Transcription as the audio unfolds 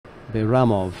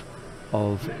Bayramov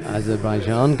of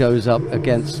Azerbaijan goes up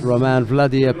against Romain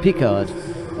Valadier Picard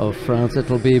of France.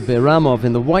 It'll be Bayramov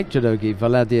in the white judogi,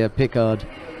 Valadier Picard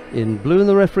in blue, and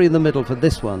the referee in the middle for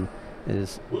this one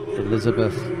is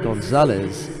Elizabeth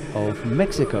Gonzalez of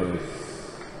Mexico.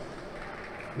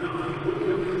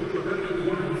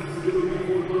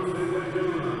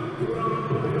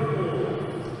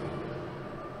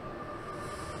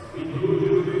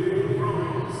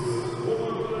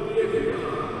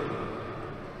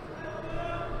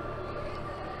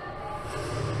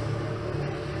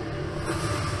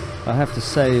 I have to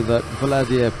say that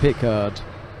Valadier Picard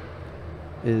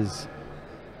is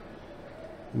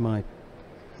my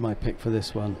pick for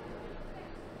this one.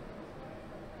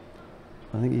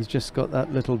 I think he's just got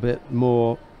that little bit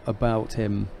more about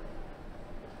him,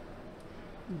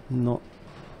 not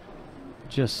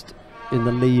just in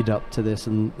the lead up to this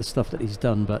and the stuff that he's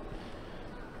done, but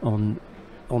on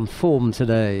form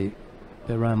today.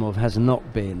 Bayramov has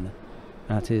not been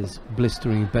at his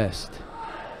blistering best.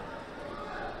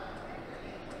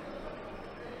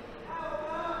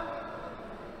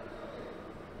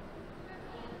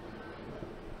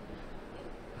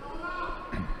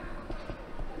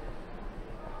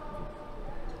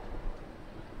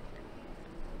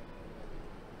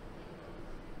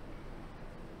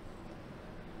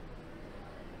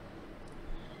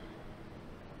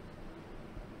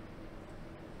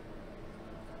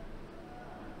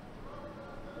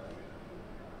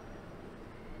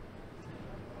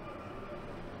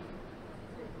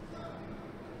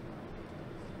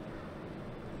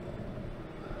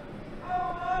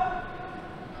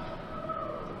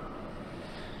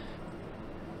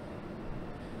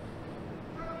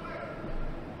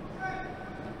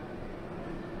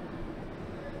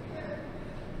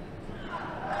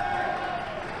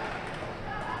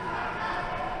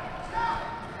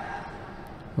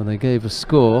 Well, they gave a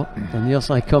score, and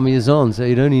Yosai Komi is on, so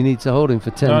you'd only need to hold him for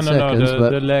 10 seconds. No,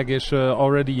 the leg is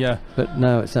already, yeah. But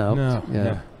now it's out. No,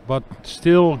 yeah. But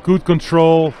still good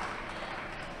control.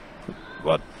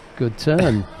 What? Good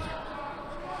turn.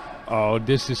 Oh,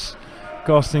 this is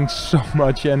costing so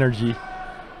much energy.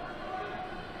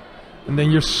 And then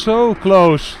you're so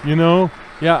close, you know?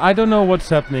 Yeah, I don't know what's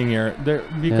happening here.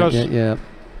 Because yeah.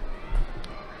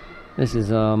 This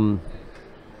is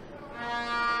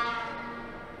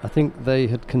I think they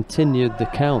had continued the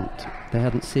count. They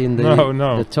hadn't seen the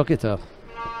the Tokita.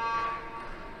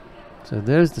 So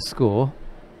there's the score.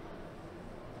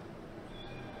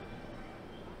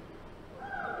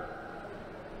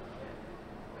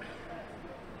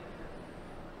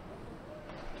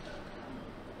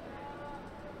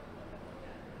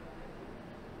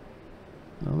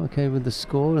 I'm okay with the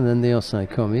score, and then the Yosai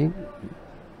Komi.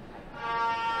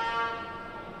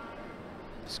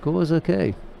 Score's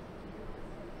okay.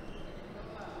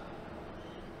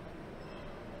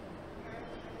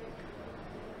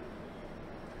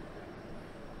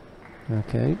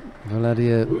 Okay,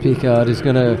 Valadier Picard is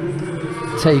going to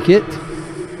take it.